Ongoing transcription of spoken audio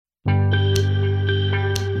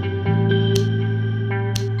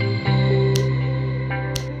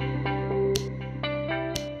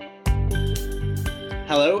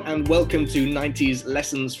Hello and welcome to 90's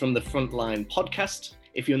Lessons from the Frontline podcast.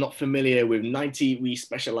 If you're not familiar with 90, we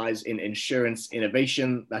specialize in insurance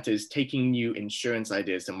innovation, that is taking new insurance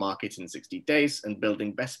ideas to market in 60 days and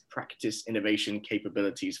building best practice innovation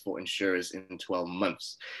capabilities for insurers in 12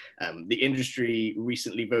 months. The industry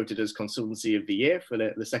recently voted us Consultancy of the Year for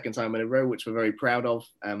the second time in a row, which we're very proud of.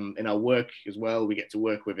 In our work as well, we get to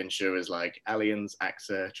work with insurers like Allianz,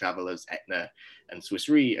 AXA, Travelers, Aetna, and Swiss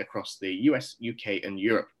Re across the US, UK, and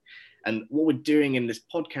Europe. And what we're doing in this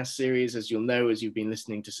podcast series, as you'll know, as you've been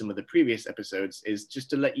listening to some of the previous episodes, is just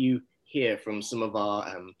to let you hear from some of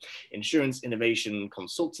our insurance innovation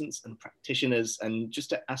consultants and practitioners, and just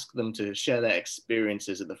to ask them to share their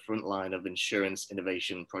experiences at the front line of insurance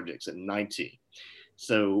innovation projects at 90.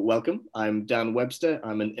 So welcome, I'm Dan Webster.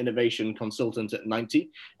 I'm an innovation consultant at 90.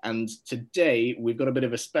 And today we've got a bit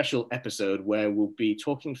of a special episode where we'll be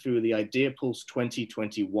talking through the Idea Pulse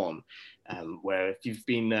 2021, where if you've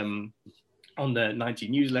been on the 90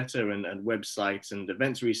 newsletter and websites and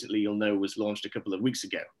events recently, you'll know was launched a couple of weeks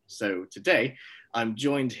ago. So today I'm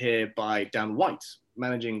joined here by Dan White,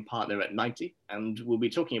 managing partner at 90, and we'll be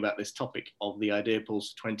talking about this topic of the Idea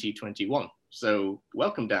Pulse 2021. So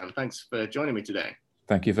welcome, Dan. Thanks for joining me today.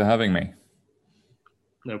 Thank you for having me.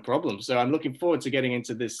 No problem. So I'm looking forward to getting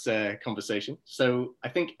into this conversation. So I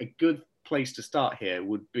think a good place to start here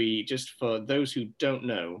would be, just for those who don't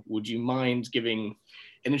know, would you mind giving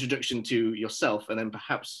an introduction to yourself and then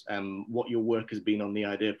perhaps what your work has been on the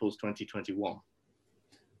Idea Pulse 2021?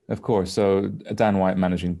 Of course. So Dan White,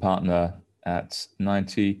 managing partner at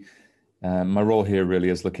 90. My role here really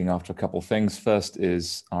is looking after a couple of things. First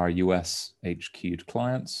is our US HQ'd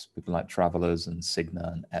clients, people like Travelers and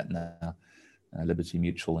Cigna and Aetna, Liberty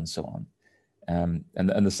Mutual and so on.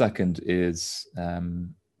 And the second is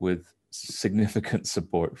with significant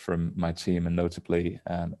support from my team, and notably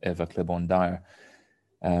Eva Klebon-Dyer,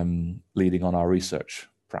 leading on our research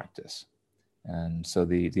practice. And so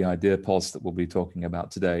the Idea Pulse that we'll be talking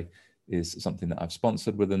about today is something that I've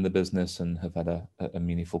sponsored within the business and have had a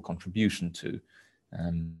meaningful contribution to,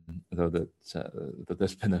 though that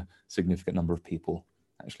there's been a significant number of people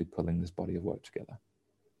actually pulling this body of work together.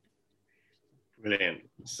 Brilliant.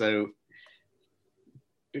 So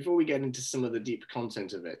before we get into some of the deep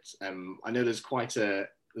content of it, I know there's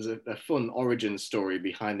a fun origin story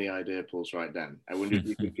behind the Idea Pulse, right, Dan? I wonder if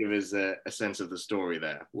you could give us a sense of the story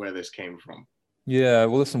there, where this came from. Yeah,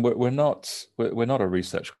 well, listen, we're not a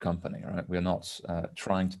research company, right? We're not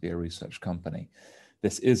trying to be a research company.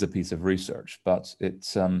 This is a piece of research, but it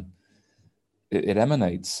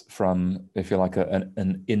emanates from, if you like,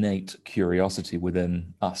 an innate curiosity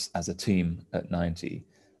within us as a team at 90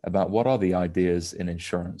 about what are the ideas in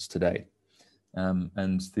insurance today.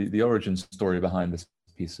 And the origin story behind this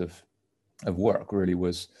piece of work really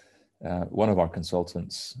was one of our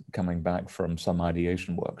consultants coming back from some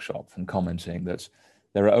ideation workshop and commenting that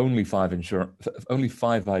there are only five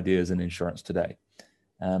ideas in insurance today.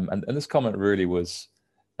 And this comment really was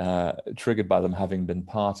triggered by them having been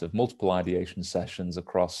part of multiple ideation sessions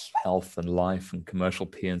across health and life and commercial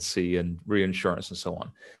P&C and reinsurance and so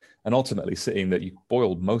on. And ultimately seeing that you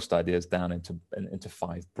boiled most ideas down into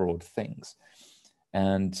five broad things.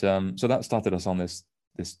 And so that started us on this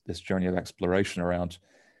journey of exploration around,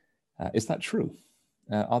 is that true?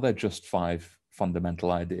 Are there just five fundamental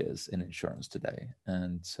ideas in insurance today?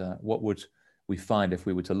 And what would we find if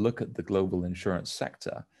we were to look at the global insurance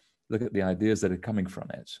sector, look at the ideas that are coming from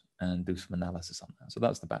it, and do some analysis on that? So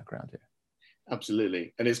that's the background here.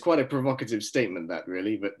 Absolutely. And it's quite a provocative statement, that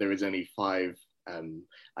really, but there is only five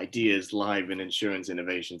ideas live in insurance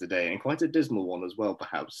innovation today, and quite a dismal one as well,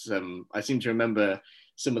 perhaps. I seem to remember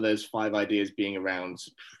some of those five ideas being around,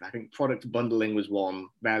 I think product bundling was one,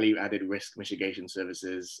 value-added risk mitigation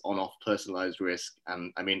services, on-off personalized risk.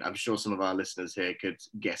 And I mean, I'm sure some of our listeners here could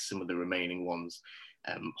guess some of the remaining ones.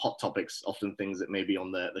 Hot topics, often things that may be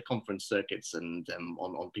on the conference circuits and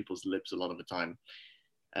on people's lips a lot of the time.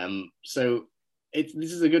 So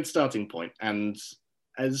this is a good starting point. And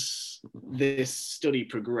as this study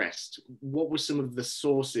progressed, what were some of the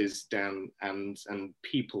sources, Dan, and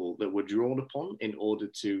people that were drawn upon in order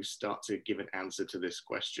to start to give an answer to this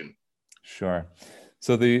question? Sure.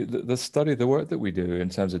 So the study, the work that we do in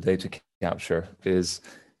terms of data capture is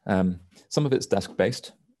some of it's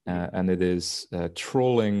desk-based, and it is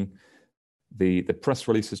trawling the press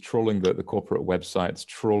releases, trawling the corporate websites,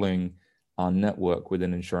 trawling our network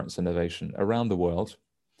within insurance innovation around the world,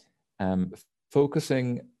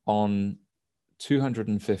 focusing on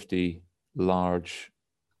 250 large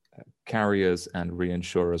carriers and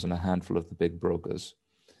reinsurers and a handful of the big brokers,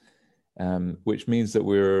 which means that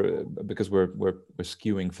because we're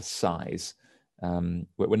skewing for size,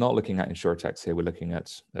 We're not looking at insurtechs here. We're looking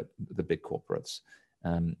at the big corporates.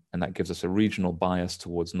 And that gives us a regional bias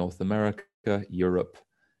towards North America, Europe,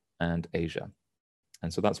 and Asia.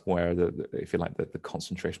 And so that's where, if you like, the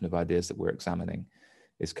concentration of ideas that we're examining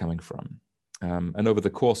is coming from. And over the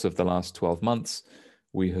course of the last 12 months,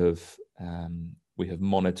 we have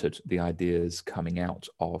monitored the ideas coming out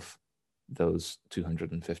of those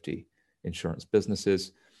 250 insurance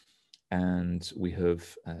businesses. And we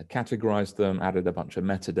have categorized them, added a bunch of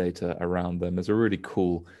metadata around them. There's a really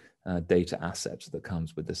cool data asset that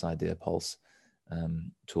comes with this Idea Pulse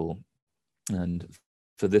tool. And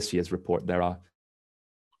for this year's report, there are,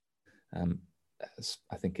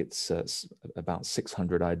 I think it's about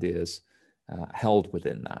 600 ideas held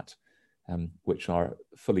within that, which are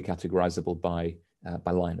fully categorizable by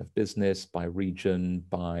line of business, by region,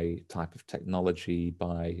 by type of technology,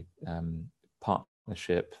 by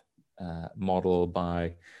partnership model,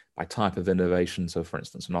 by type of innovation. So for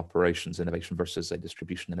instance, an operations innovation versus a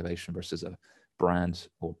distribution innovation versus a brand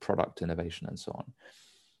or product innovation and so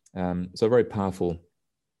on. So a very powerful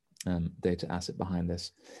data asset behind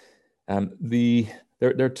this. There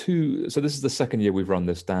are two, so this is the second year we've run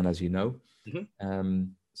this, Dan, as you know. Mm-hmm.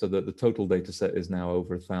 So the total data set is now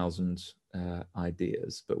over 1,000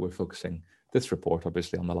 ideas, but we're focusing this report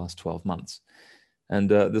obviously on the last 12 months. And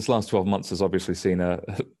this last 12 months has obviously seen a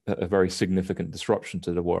very significant disruption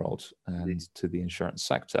to the world and to the insurance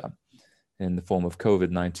sector in the form of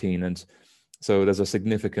COVID-19. And so there's a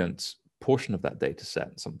significant portion of that data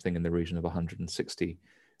set, something in the region of 160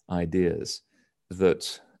 ideas,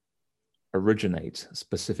 that originate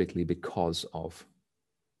specifically because of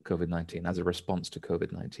COVID-19, as a response to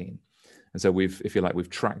COVID-19. And so if you like, we've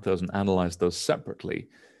tracked those and analyzed those separately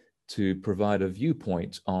to provide a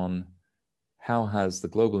viewpoint on how has the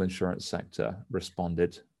global insurance sector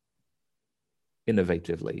responded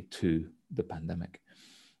innovatively to the pandemic.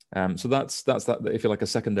 So that's that, if you like, a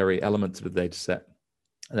secondary element to the data set.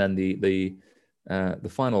 And then the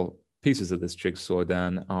final pieces of this jigsaw,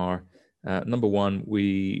 Dan, are number one,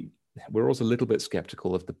 we're also a little bit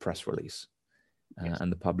skeptical of the press release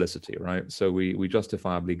and the publicity, right? So we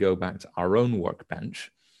justifiably go back to our own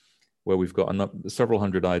workbench, where we've got several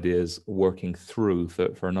hundred ideas working through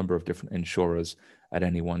for a number of different insurers at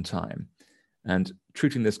any one time. And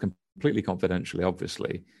treating this completely confidentially,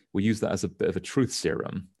 obviously, we use that as a bit of a truth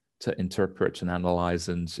serum to interpret and analyze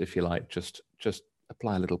and, if you like, just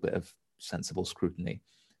apply a little bit of sensible scrutiny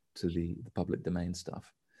to the public domain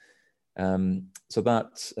stuff. So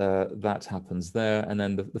that happens there. And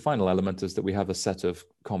then the final element is that we have a set of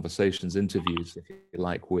conversations, interviews, if you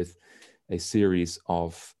like, with a series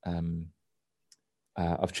of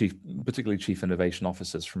particularly chief innovation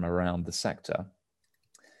officers from around the sector,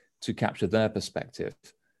 to capture their perspective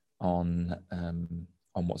on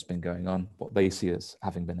what's been going on, what they see as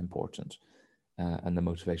having been important, and the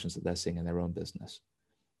motivations that they're seeing in their own business.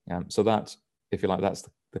 So that, if you like, that's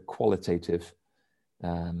the qualitative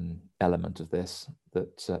element of this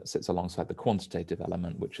that sits alongside the quantitative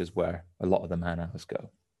element, which is where a lot of the man-hours go.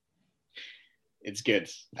 It's good.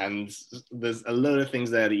 And there's a load of things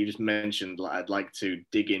there that you just mentioned that I'd like to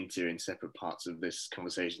dig into in separate parts of this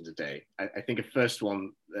conversation today. I think a first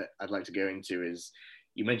one that I'd like to go into is,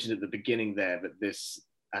 you mentioned at the beginning there that this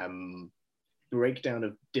breakdown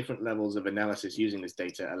of different levels of analysis using this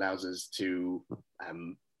data allows us to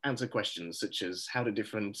answer questions such as, how do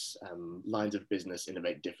different lines of business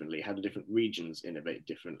innovate differently? How do different regions innovate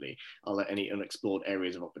differently? Are there any unexplored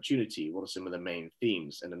areas of opportunity? What are some of the main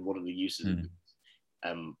themes? And then what are the uses of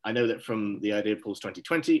I know that from the Idea Pulse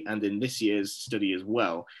 2020 and in this year's study as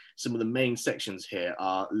well, some of the main sections here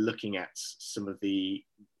are looking at some of the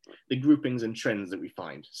groupings and trends that we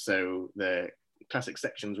find. So the classic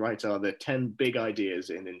sections, right, are the 10 big ideas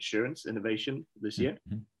in insurance innovation this year,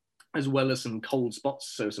 as well as some cold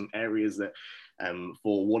spots. So some areas that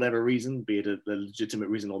for whatever reason, be it a legitimate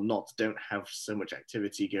reason or not, don't have so much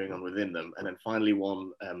activity going on within them. And then finally one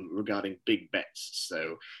regarding big bets.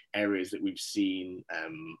 So areas that we've seen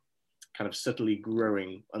kind of subtly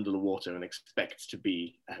growing under the water and expect to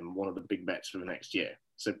be one of the big bets for the next year.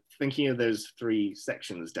 So thinking of those three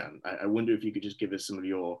sections, Dan, I wonder if you could just give us some of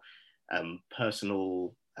your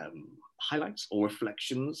personal highlights or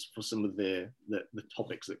reflections for some of the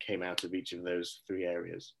topics that came out of each of those three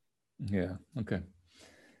areas. Yeah, okay.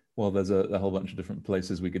 Well, there's a whole bunch of different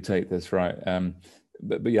places we could take this, right?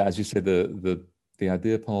 But yeah, as you say, the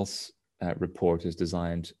Idea Pulse report is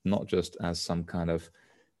designed not just as some kind of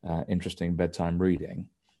interesting bedtime reading.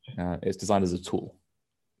 It's designed as a tool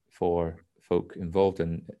for folk involved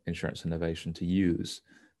in insurance innovation to use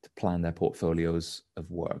to plan their portfolios of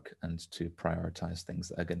work and to prioritize things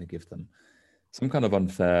that are going to give them some kind of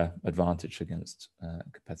unfair advantage against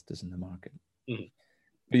competitors in the market. Mm-hmm.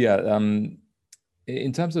 But yeah,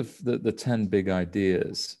 in terms of the 10 big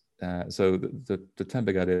ideas, so the 10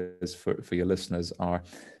 big ideas for your listeners are,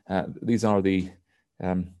 these are the,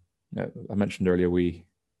 I mentioned earlier, we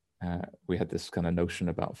had this kind of notion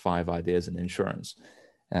about 5 ideas in insurance.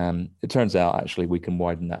 It turns out actually we can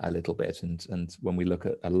widen that a little bit, and when we look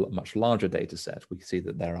at a much larger data set, we see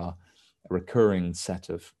that there are a recurring set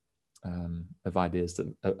of ideas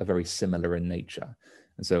that are very similar in nature.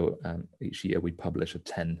 And so each year we publish a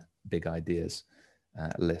 10 big ideas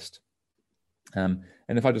list. And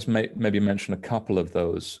if I just maybe mention a couple of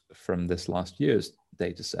those from this last year's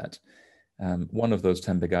data set, one of those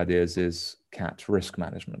 10 big ideas is CAT risk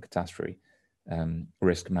management, catastrophe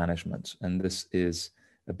risk management. And this is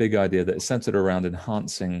a big idea that is centered around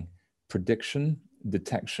enhancing prediction,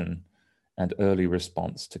 detection, and early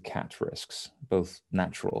response to CAT risks, both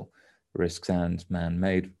natural risks and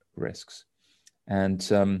man-made risks. And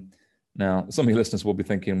now some of your listeners will be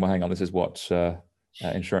thinking, well, hang on, this is what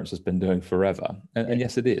insurance has been doing forever. And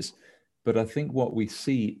yes, it is. But I think what we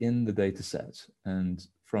see in the data set and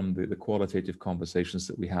from the qualitative conversations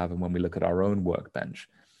that we have, and when we look at our own workbench,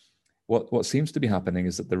 what seems to be happening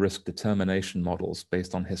is that the risk determination models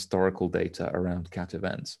based on historical data around CAT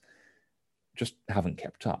events just haven't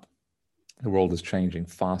kept up. The world is changing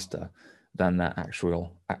faster than that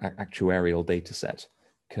actuarial data set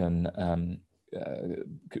can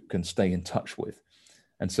stay in touch with.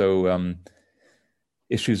 And so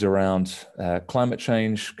issues around climate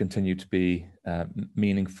change continue to be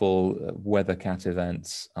meaningful. Weather CAT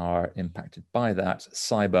events are impacted by that.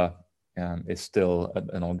 Cyber is still,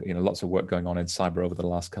 lots of work going on in cyber over the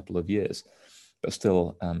last couple of years, but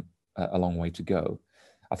still a long way to go.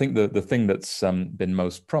 I think the thing that's been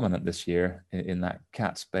most prominent this year in that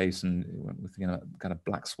CAT space and with kind of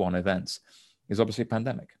black swan events is obviously a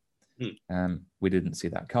pandemic. We didn't see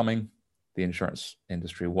that coming. The insurance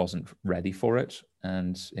industry wasn't ready for it,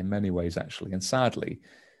 and in many ways, actually, and sadly,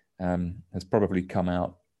 has probably come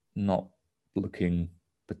out not looking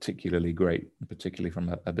particularly great, particularly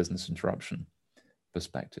from a business interruption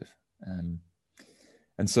perspective.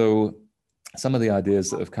 And so some of the ideas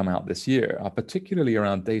that have come out this year are particularly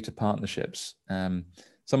around data partnerships.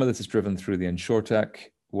 Some of this is driven through the insurtech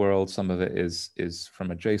world. Some of it is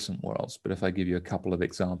from adjacent worlds. But if I give you a couple of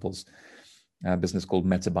examples, a business called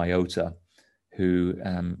Metabiota, who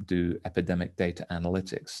do epidemic data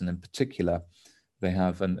analytics. And in particular, they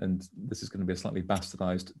have, and this is going to be a slightly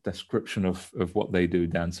bastardized description of what they do,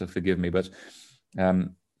 Dan, so forgive me, but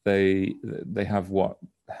they have what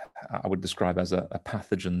I would describe as a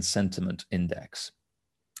pathogen sentiment index,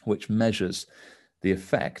 which measures the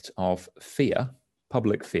effect of fear,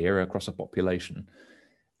 public fear across a population,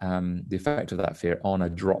 the effect of that fear on a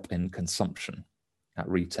drop in consumption at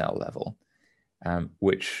retail level,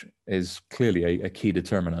 which is clearly a key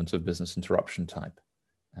determinant of business interruption type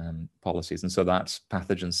policies. And so that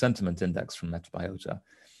pathogen sentiment index from Metabiota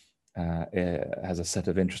has a set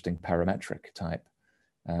of interesting parametric type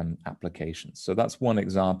applications. So that's one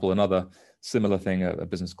example. Another similar thing, a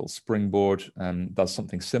business called Springboard does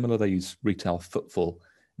something similar. They use retail footfall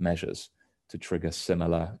measures to trigger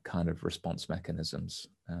similar kind of response mechanisms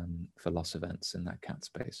for loss events in that CAT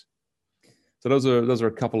space. So those are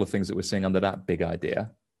a couple of things that we're seeing under that big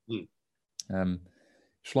idea. Can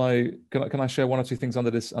I share one or two things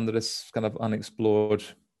under this kind of unexplored?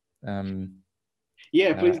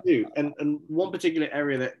 Yeah, please do. And one particular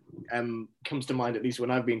area that comes to mind, at least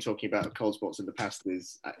when I've been talking about cold spots in the past,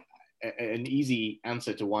 is an easy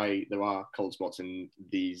answer to why there are cold spots in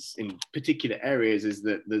particular areas is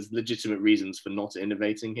that there's legitimate reasons for not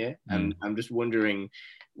innovating here. And I'm just wondering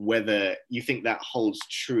whether you think that holds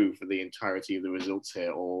true for the entirety of the results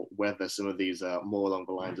here, or whether some of these are more along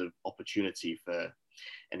the lines of opportunity for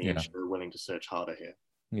any insurer willing to search harder here.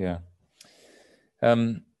 Yeah.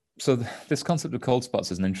 So this concept of cold spots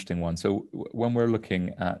is an interesting one. So when we're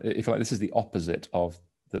looking at, if like this is the opposite of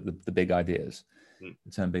the big ideas,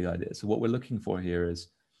 the 10 big ideas. So what we're looking for here is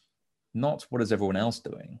not what is everyone else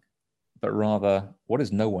doing, but rather what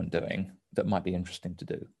is no one doing that might be interesting to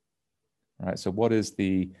do. Right. So what is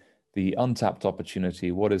the untapped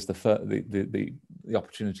opportunity? What is the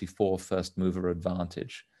opportunity for first mover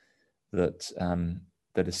advantage that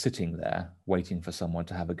is sitting there waiting for someone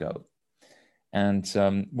to have a go? And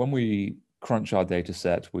when we crunch our data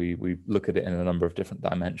set, we look at it in a number of different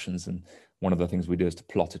dimensions. And one of the things we do is to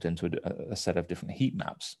plot it into a set of different heat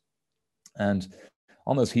maps. And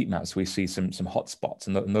on those heat maps, we see some hot spots,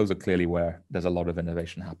 and those are clearly where there's a lot of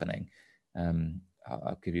innovation happening.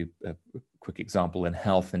 I'll give you a quick example. In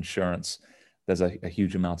health insurance, there's a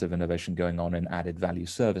huge amount of innovation going on in added value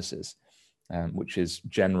services, which is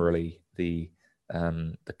generally the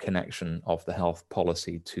connection of the health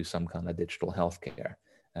policy to some kind of digital healthcare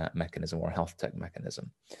mechanism or health tech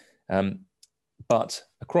mechanism. But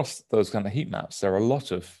across those kind of heat maps, there are a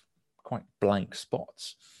lot of quite blank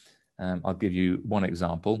spots. I'll give you one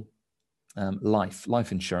example.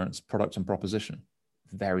 Life insurance, product and proposition.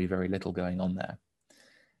 Very, very little going on there.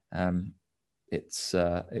 It's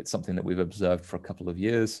something that we've observed for a couple of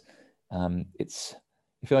years. I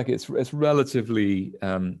feel like it's relatively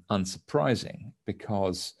unsurprising,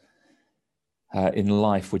 because in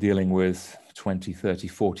life we're dealing with 20, 30,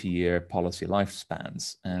 40-year policy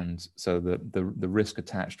lifespans. And so the risk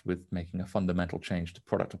attached with making a fundamental change to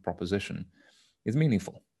product or proposition is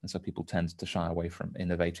meaningful. And so people tend to shy away from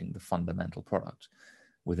innovating the fundamental product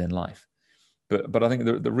within life. But I think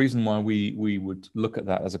the reason why we would look at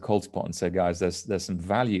that as a cold spot and say, guys, there's some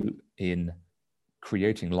value in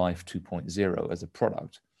creating Life 2.0 as a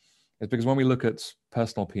product is because when we look at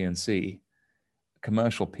personal P&C,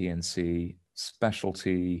 commercial P&C,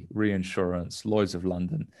 specialty, reinsurance, Lloyd's of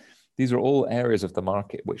London, these are all areas of the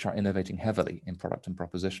market which are innovating heavily in product and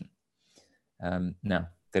proposition. Now,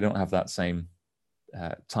 they don't have that same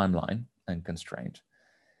timeline and constraint,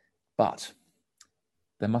 but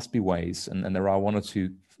there must be ways, and there are one or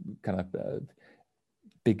two kind of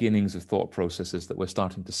beginnings of thought processes that we're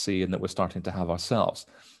starting to see and that we're starting to have ourselves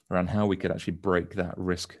around how we could actually break that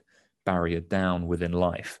risk barrier down within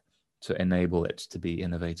life to enable it to be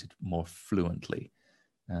innovated more fluently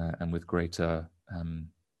and with greater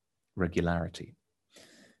regularity.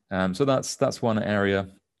 So that's one area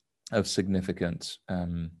of significant,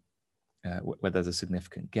 where there's a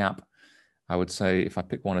significant gap. I would say, if I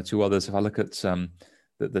pick one or two others, if I look at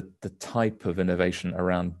the type of innovation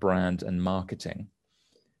around brand and marketing,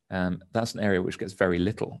 that's an area which gets very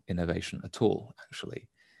little innovation at all, actually.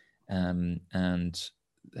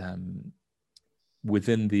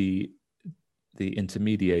 Within the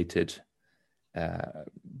intermediated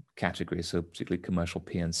category, so particularly commercial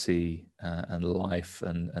P&C and life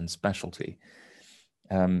and specialty,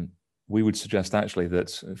 we would suggest actually that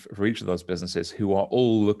for each of those businesses who are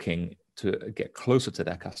all looking to get closer to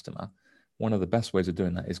their customer, one of the best ways of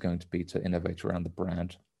doing that is going to be to innovate around the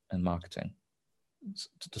brand and marketing,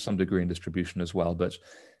 to some degree in distribution as well. But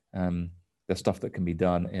there's stuff that can be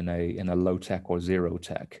done in a low tech or zero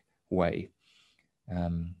tech way,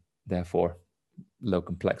 therefore low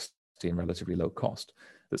complexity and relatively low cost,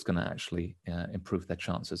 that's going to actually improve their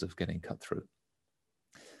chances of getting cut through.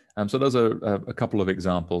 So those are a couple of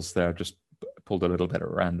examples there, just pulled a little bit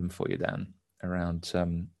at random for you, Dan, around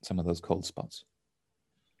some of those cold spots.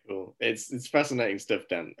 Cool. It's fascinating stuff,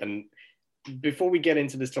 Dan. And before we get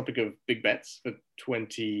into this topic of big bets for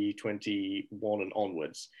 2021 and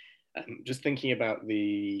onwards, just thinking about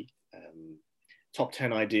the top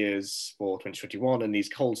 10 ideas for 2021 and these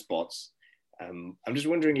cold spots, I'm just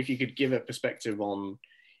wondering if you could give a perspective on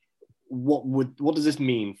what does this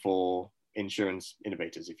mean for insurance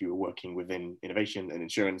innovators if you were working within innovation and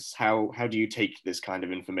insurance? How do you take this kind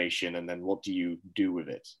of information, and then what do you do with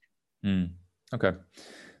it? Okay,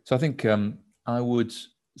 so I think I would,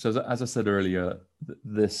 so as I said earlier,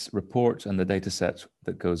 this report and the data set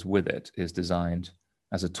that goes with it is designed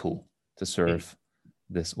as a tool to serve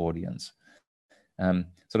this audience.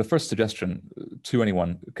 So the first suggestion to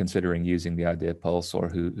anyone considering using the Idea Pulse, or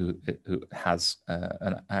who has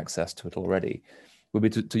an access to it already, would be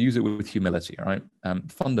to use it with humility, right?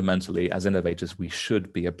 Fundamentally, as innovators, we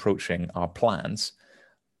should be approaching our plans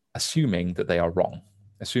assuming that they are wrong,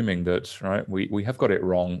 assuming that, right, we have got it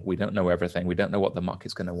wrong, we don't know everything, we don't know what the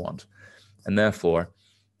market's going to want, and therefore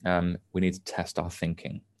we need to test our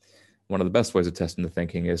thinking. One of the best ways of testing the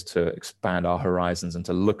thinking is to expand our horizons and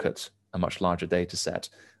to look at a much larger data set,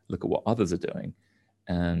 look at what others are doing,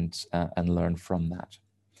 and learn from that.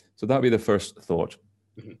 So that would be the first thought.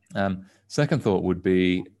 Second thought would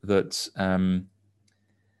be that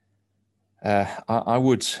I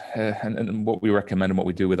would, and what we recommend and what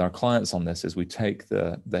we do with our clients on this is we take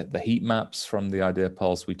the heat maps from the Idea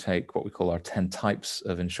Pulse, we take what we call our 10 types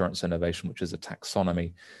of insurance innovation, which is a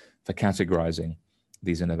taxonomy for categorizing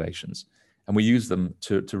these innovations. And we use them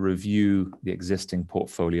to review the existing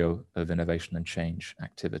portfolio of innovation and change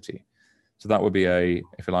activity. So that would be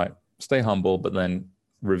if you like, stay humble, but then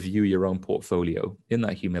review your own portfolio in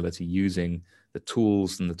that humility, using the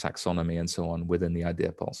tools and the taxonomy and so on within the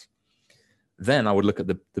Idea Pulse. Then I would look at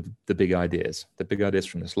the big ideas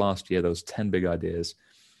from this last year, those 10 big ideas,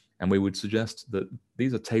 and we would suggest that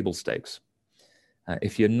these are table stakes.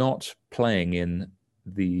 If you're not playing in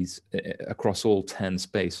these across all 10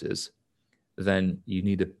 spaces, then you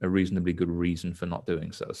need a reasonably good reason for not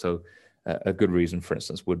doing so. So a good reason, for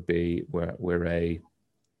instance, would be we're a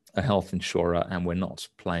health insurer and we're not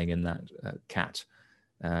playing in that cat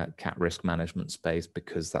risk management space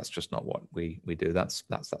because that's just not what we do. That's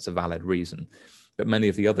a valid reason. But many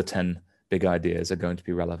of the other 10 big ideas are going to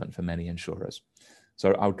be relevant for many insurers.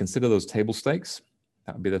 So I would consider those table stakes.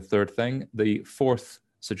 That would be the third thing. The fourth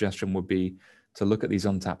suggestion would be to look at these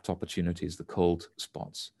untapped opportunities, the cold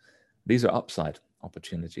spots. These are upside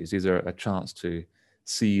opportunities. These are a chance to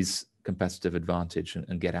seize competitive advantage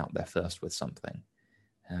and get out there first with something.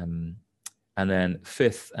 And then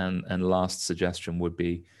fifth and last suggestion would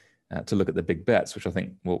be to look at the big bets, which I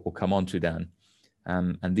think we'll come on to, Dan.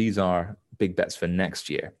 And these are big bets for next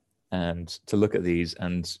year. And to look at these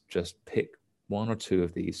and just pick one or two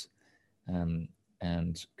of these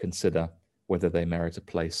and consider whether they merit a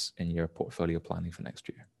place in your portfolio planning for next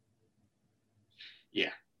year.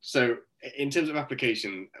 Yeah. So in terms of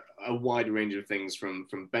application, a wide range of things from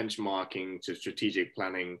benchmarking to strategic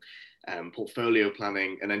planning, portfolio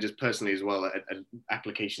planning, and then just personally as well, an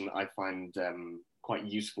application that I find quite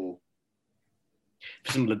useful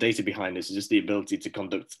for some of the data behind this is just the ability to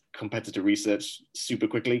conduct competitor research super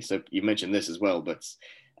quickly. So you mentioned this as well, but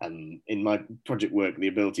in my project work, the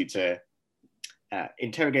ability to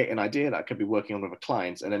interrogate an idea that I could be working on with a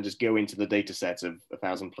client and then just go into the data set of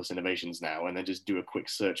 1,000+ innovations now and then just do a quick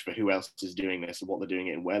search for who else is doing this and what they're doing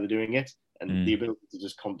it and where they're doing it. And the ability to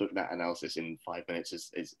just conduct that analysis in 5 minutes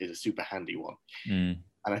is a super handy one. And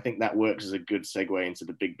I think that works as a good segue into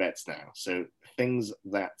the big bets now. So things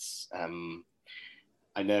that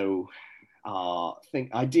I know are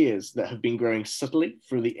ideas that have been growing subtly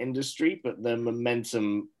through the industry, but the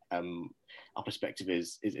momentum, our perspective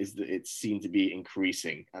is that it seemed to be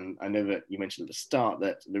increasing. And I know that you mentioned at the start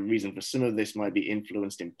that the reason for some of this might be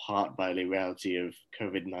influenced in part by the reality of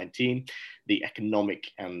COVID-19, the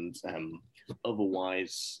economic and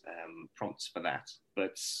otherwise prompts for that.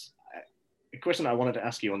 But a question I wanted to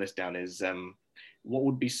ask you on this, Dan, is what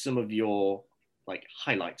would be some of your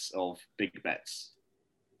highlights of big bets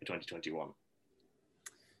for 2021?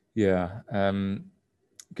 Yeah.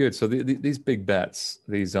 Good. So these big bets,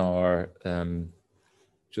 these are,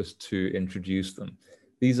 just to introduce them,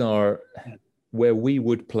 these are where we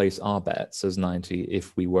would place our bets as 90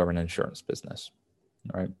 if we were an insurance business,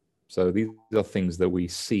 right? So these are things that we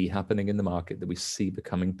see happening in the market, that we see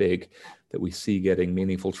becoming big, that we see getting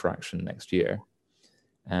meaningful traction next year.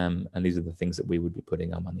 And these are the things that we would be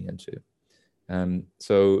putting our money into.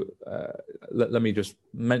 Let me just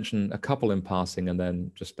mention a couple in passing and then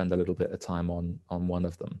just spend a little bit of time on one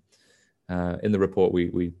of them. In the report,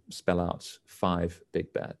 we spell out 5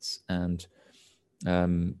 big bets, and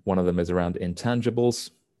one of them is around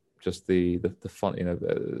intangibles. Just the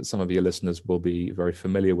fun, some of your listeners will be very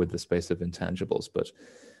familiar with the space of intangibles, but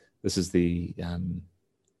this is the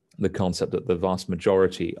concept that the vast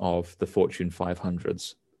majority of the Fortune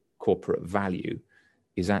 500's corporate value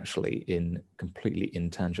is actually in completely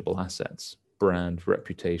intangible assets, brand,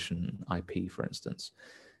 reputation, IP, for instance.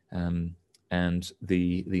 And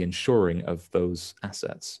the insuring of those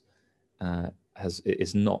assets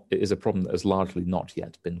is a problem that has largely not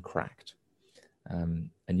yet been cracked.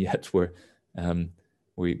 And yet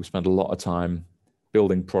we spend a lot of time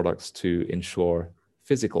building products to insure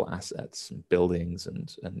physical assets and buildings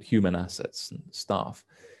and human assets and staff,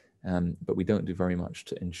 but we don't do very much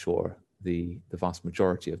to insure the vast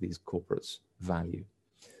majority of these corporates' value.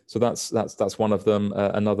 So that's one of them.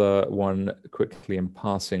 Another one, quickly in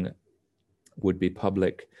passing, would be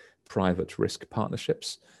public-private risk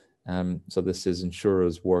partnerships. So this is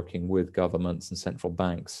insurers working with governments and central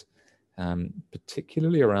banks,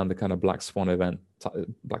 particularly around the kind of black swan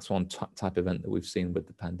type event that we've seen with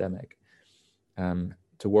the pandemic,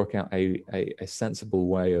 to work out a sensible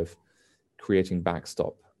way of creating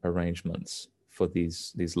backstop arrangements for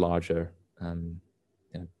these larger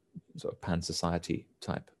sort of pan-society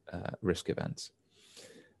type risk events.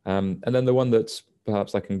 And then the one that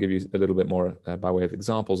perhaps I can give you a little bit more by way of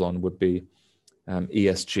examples on would be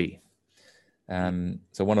ESG.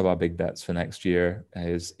 So one of our big bets for next year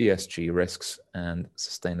is ESG risks and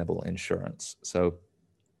sustainable insurance. So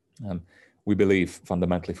we believe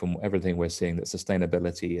fundamentally from everything we're seeing that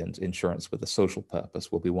sustainability and insurance with a social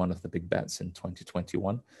purpose will be one of the big bets in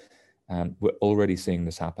 2021. We're already seeing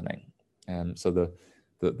this happening. So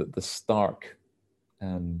the stark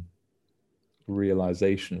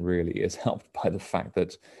realization really is helped by the fact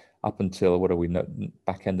that up until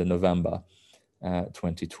back end of November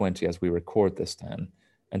 2020, as we record this, Dan,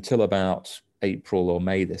 until about April or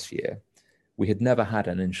May this year, we had never had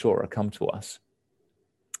an insurer come to us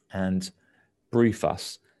and brief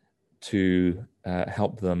us to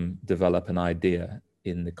help them develop an idea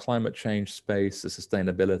in the climate change space, the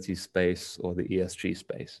sustainability space, or the ESG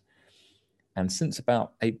space. And since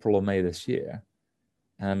about April or May this year,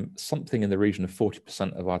 something in the region of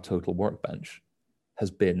 40% of our total workbench has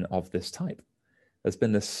been of this type. There's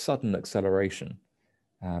been this sudden acceleration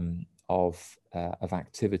of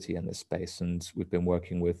activity in this space, and we've been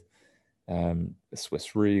working with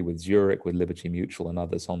Swiss Re, with Zurich, with Liberty Mutual, and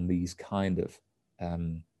others on these kind of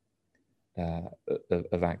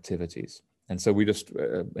activities. And so we just,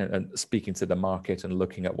 speaking to the market and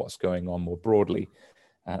looking at what's going on more broadly,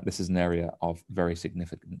 this is an area of very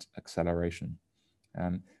significant acceleration.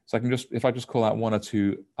 So I can just, if I just call out one or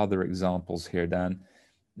two other examples here, Dan,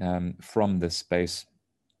 from this space,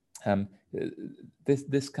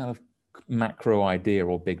 this kind of macro idea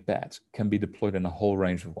or big bet can be deployed in a whole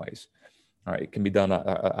range of ways. All right, it can be done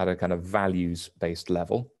at a kind of values-based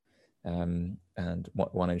level. And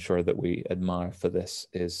one insurer that we admire for this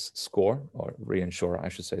is SCOR, or reinsurer, I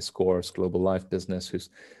should say, SCOR's global life business, whose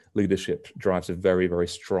leadership drives a very, very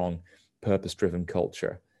strong purpose-driven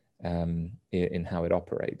culture in how it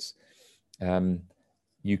operates.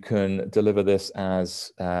 You can deliver this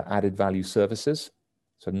as added value services,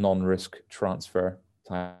 so non-risk transfer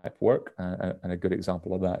type work. And a good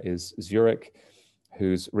example of that is Zurich,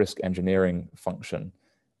 whose risk engineering function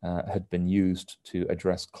had been used to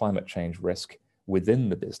address climate change risk within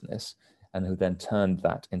the business, and who then turned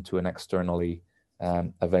that into an externally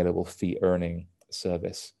available fee earning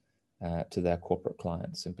service to their corporate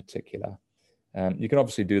clients in particular. You can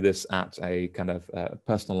obviously do this at a kind of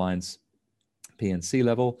personal lines P&C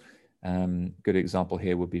level. Good example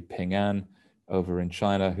here would be Ping An over in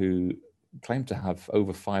China, who claim to have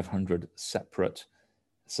over 500 separate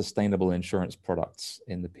sustainable insurance products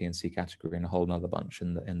in the P&C category, and a whole nother bunch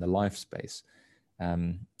in the life space.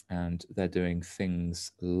 And they're doing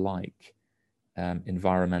things like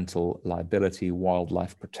environmental liability,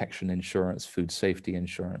 wildlife protection insurance, food safety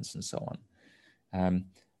insurance, and so on.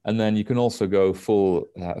 And then you can also go full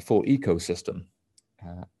ecosystem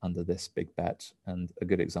under this big bet. And a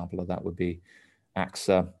good example of that would be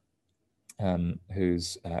AXA,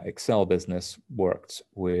 whose Excel business worked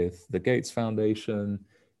with the Gates Foundation,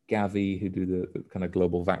 Gavi, who do the kind of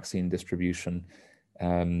global vaccine distribution,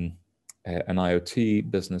 an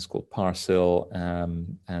IoT business called Parcel,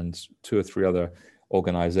 and two or three other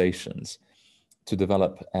organizations to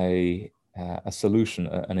develop a solution,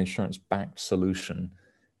 an insurance-backed solution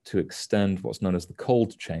to extend what's known as the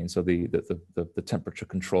cold chain, so the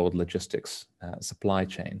temperature-controlled logistics supply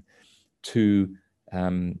chain, to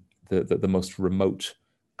the most remote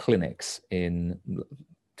clinics in,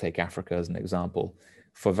 take Africa as an example,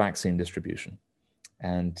 for vaccine distribution.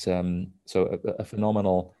 And so a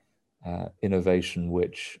phenomenal innovation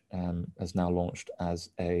which has now launched as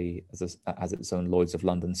its own Lloyd's of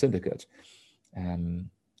London syndicate, and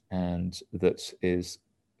that is,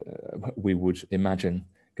 we would imagine,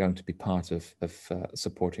 going to be part of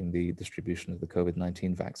supporting the distribution of the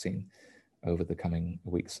COVID-19 vaccine over the coming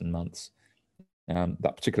weeks and months.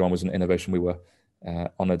 That particular one was an innovation we were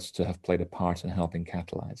honored to have played a part in helping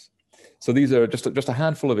catalyze. So these are just a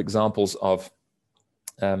handful of examples of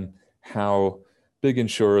how big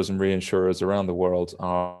insurers and reinsurers around the world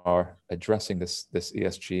are addressing this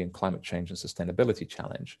ESG and climate change and sustainability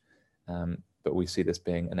challenge. But we see this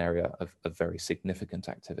being an area of very significant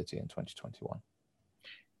activity in 2021.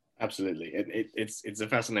 Absolutely. It's a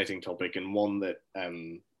fascinating topic, and one that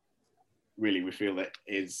really we feel that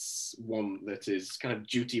is one that is kind of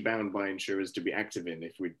duty bound by insurers to be active in.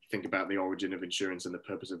 If we think about the origin of insurance and the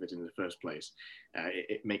purpose of it in the first place,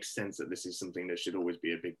 it makes sense that this is something that should always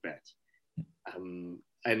be a big bet.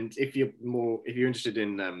 And if you're interested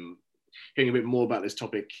in hearing a bit more about this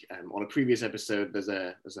topic, on a previous episode, there's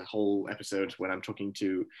a whole episode when I'm talking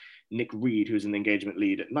to Nick Reed, who's an engagement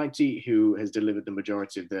lead at 90, who has delivered the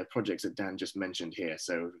majority of the projects that Dan just mentioned here.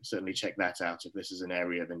 So certainly check that out if this is an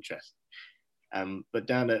area of interest. But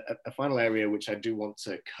Dan, a final area which I do want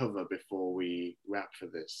to cover before we wrap for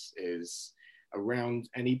this is around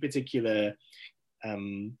any particular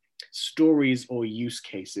stories or use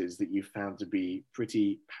cases that you've found to be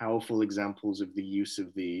pretty powerful examples of the use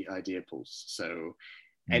of the Idea Pulse. So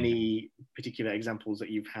any particular examples that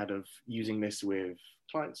you've had of using this with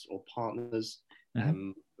clients or partners,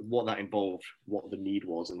 what that involved, what the need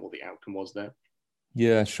was, and what the outcome was there?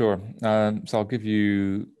 Yeah, sure. So I'll give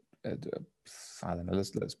you, I don't know,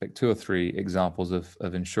 let's pick two or three examples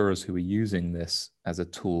of insurers who are using this as a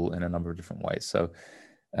tool in a number of different ways. So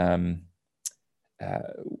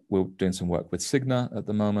we're doing some work with Cigna at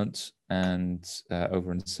the moment, and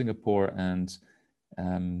over in Singapore, and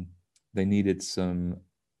they needed some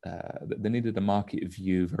they needed a market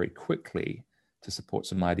view very quickly to support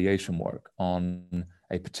some ideation work on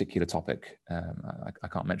a particular topic. I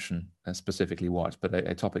can't mention specifically what, but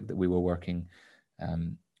a topic that we were working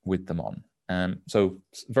with them on. So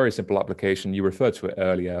very simple application. You referred to it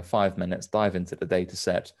earlier, 5 minutes, dive into the data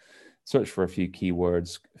set, search for a few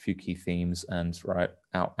keywords, a few key themes, and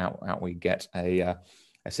out we get a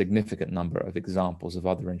significant number of examples of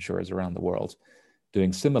other insurers around the world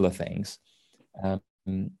doing similar things,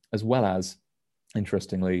 as well as,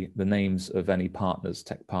 interestingly, the names of any partners,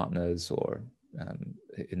 tech partners, or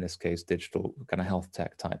in this case, digital kind of health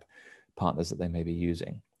tech type partners that they may be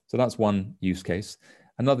using. So that's one use case.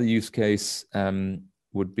 Another use case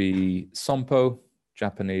would be Sompo,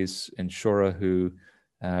 Japanese insurer who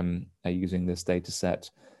are using this data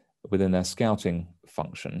set within their scouting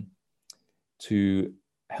function to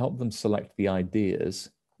help them select the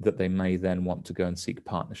ideas that they may then want to go and seek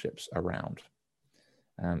partnerships around.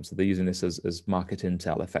 So they're using this as market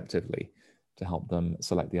intel effectively to help them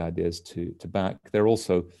select the ideas to back. They're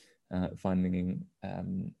also finding,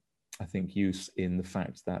 I think, use in the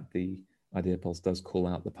fact that the Idea Pulse does call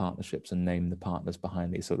out the partnerships and name the partners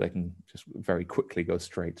behind these, so they can just very quickly go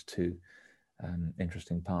straight to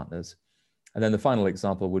interesting partners. And then the final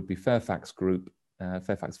example would be Fairfax Group,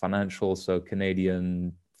 Fairfax Financial, so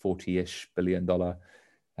Canadian $40-ish billion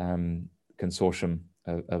consortium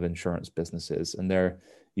of insurance businesses, and they're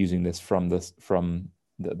using this from the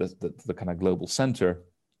kind of global center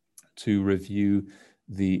to review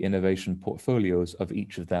the innovation portfolios of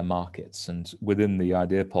each of their markets. And within the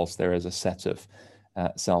Idea Pulse, there is a set of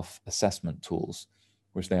self-assessment tools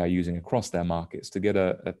which they are using across their markets to get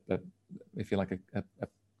if you like, a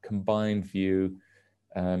combined view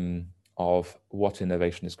of what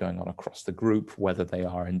innovation is going on across the group, whether they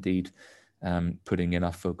are indeed putting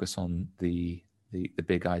enough focus on the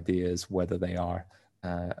big ideas, whether they are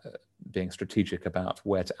being strategic about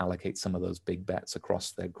where to allocate some of those big bets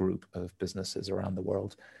across their group of businesses around the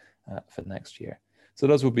world for next year. So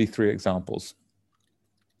those would be 3 examples.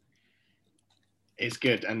 It's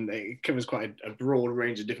good, and it covers quite a broad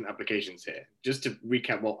range of different applications here. Just to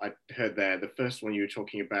recap what I heard there, the first one you were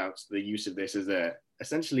talking about, the use of this as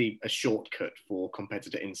essentially a shortcut for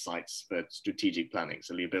competitor insights for strategic planning.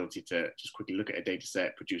 So the ability to just quickly look at a data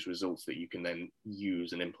set, produce results that you can then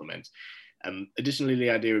use and implement. Additionally, the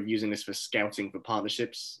idea of using this for scouting for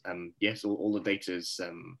partnerships. Yes, all the data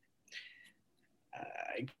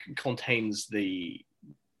contains the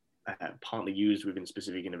partly used within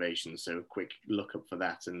specific innovations, so quick lookup for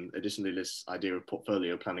that. And additionally, this idea of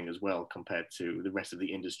portfolio planning as well compared to the rest of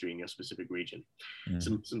the industry in your specific region.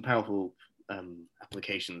 Some powerful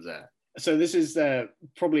applications there. So this is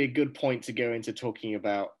probably a good point to go into talking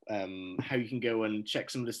about how you can go and check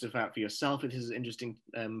some of this stuff out for yourself if this is interesting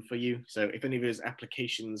for you. So if any of those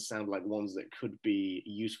applications sound like ones that could be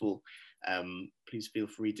useful, please feel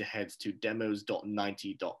free to head to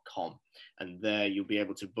demos.90.com, and there you'll be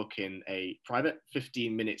able to book in a private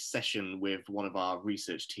 15-minute session with one of our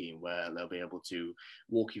research team, where they'll be able to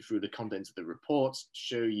walk you through the contents of the reports,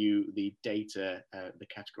 show you the data, the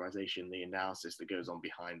categorization, the analysis that goes on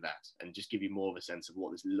behind that, and just give you more of a sense of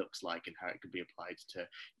what this looks like and how it could be applied to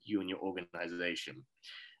you and your organization.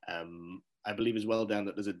 I believe as well, Dan,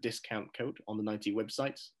 that there's a discount code on the 90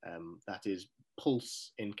 website. That is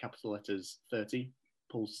Pulse in capital letters 30,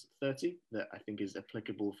 Pulse 30, that I think is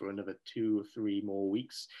applicable for another 2 or 3 more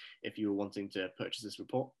weeks if you were wanting to purchase this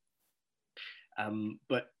report.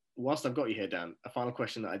 But whilst I've got you here, Dan, a final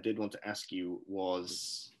question that I did want to ask you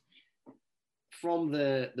was, from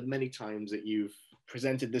the many times that you've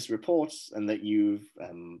presented this report and that you've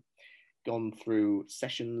gone through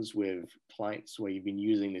sessions with clients where you've been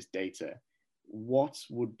using this data, what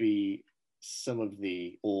would be some of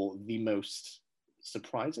the most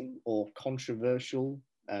surprising or controversial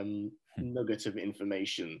nugget of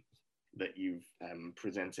information that you've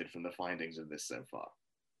presented from the findings of this so far?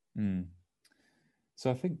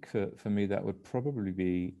 So I think for me, that would probably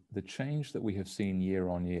be the change that we have seen year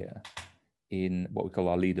on year in what we call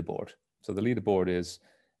our leaderboard. So the leaderboard is,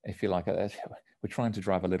 if you like, we're trying to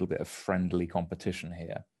drive a little bit of friendly competition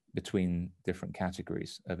here between different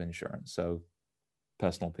categories of insurance. So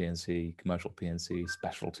personal P&C, commercial P&C,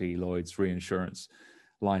 specialty, Lloyd's, reinsurance,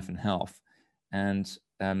 life and health. And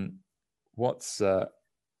what's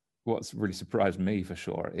really surprised me for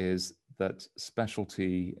sure is that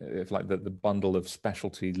specialty, if like the bundle of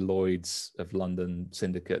specialty Lloyd's of London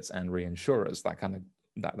syndicates and reinsurers, that kind of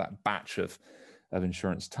that batch of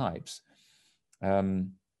insurance types,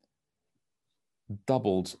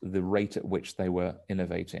 doubled the rate at which they were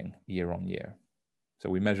innovating year on year. So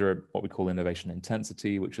we measure what we call innovation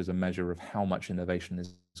intensity, which is a measure of how much innovation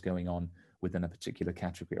is going on within a particular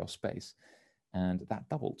category or space. And that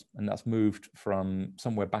doubled, and that's moved from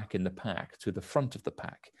somewhere back in the pack to the front of the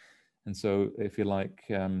pack. And so if you like,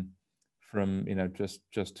 from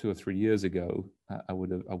just 2 or 3 years ago, I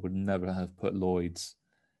would never have put Lloyd's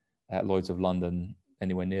of London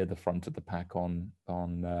anywhere near the front of the pack from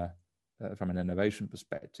an innovation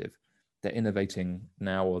perspective. They're innovating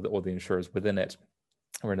now, or the insurers within it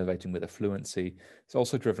are innovating with a fluency. It's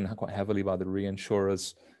also driven quite heavily by the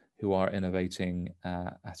reinsurers, who are innovating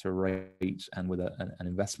at a rate and with an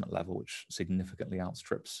investment level which significantly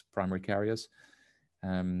outstrips primary carriers.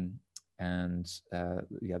 The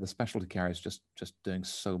specialty carriers just doing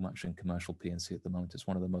so much in commercial P&C at the moment. It's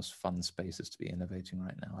one of the most fun spaces to be innovating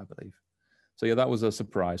right now, I believe. So yeah, that was a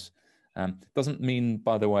surprise. Doesn't mean,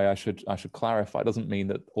 by the way, I should clarify, doesn't mean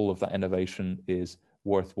that all of that innovation is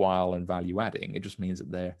worthwhile and value adding. It just means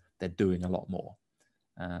that they're doing a lot more,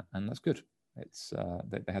 and that's good. It's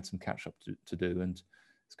they had some catch up to do, and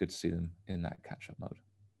it's good to see them in that catch up mode.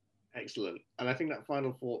 Excellent. And I think that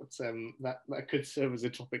final thought, that could serve as a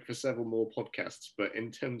topic for several more podcasts, but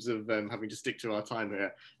in terms of having to stick to our time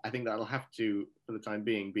here, I think that'll have to, for the time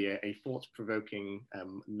being, be a thought-provoking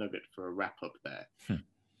nugget for a wrap-up there.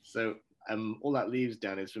 So all that leaves,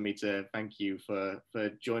 Dan, is for me to thank you for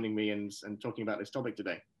joining me and talking about this topic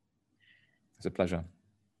today. It's a pleasure.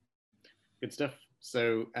 Good stuff.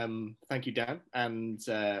 So thank you, Dan, and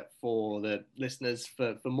for the listeners,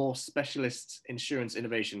 for more specialist insurance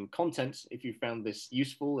innovation content. If you found this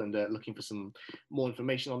useful and looking for some more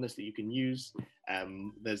information on this that you can use,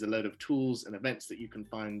 there's a load of tools and events that you can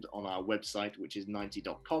find on our website, which is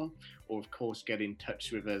 90.com, or of course get in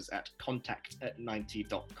touch with us at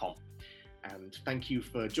contact@90.com. And thank you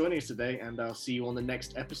for joining us today, and I'll see you on the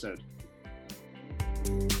next episode.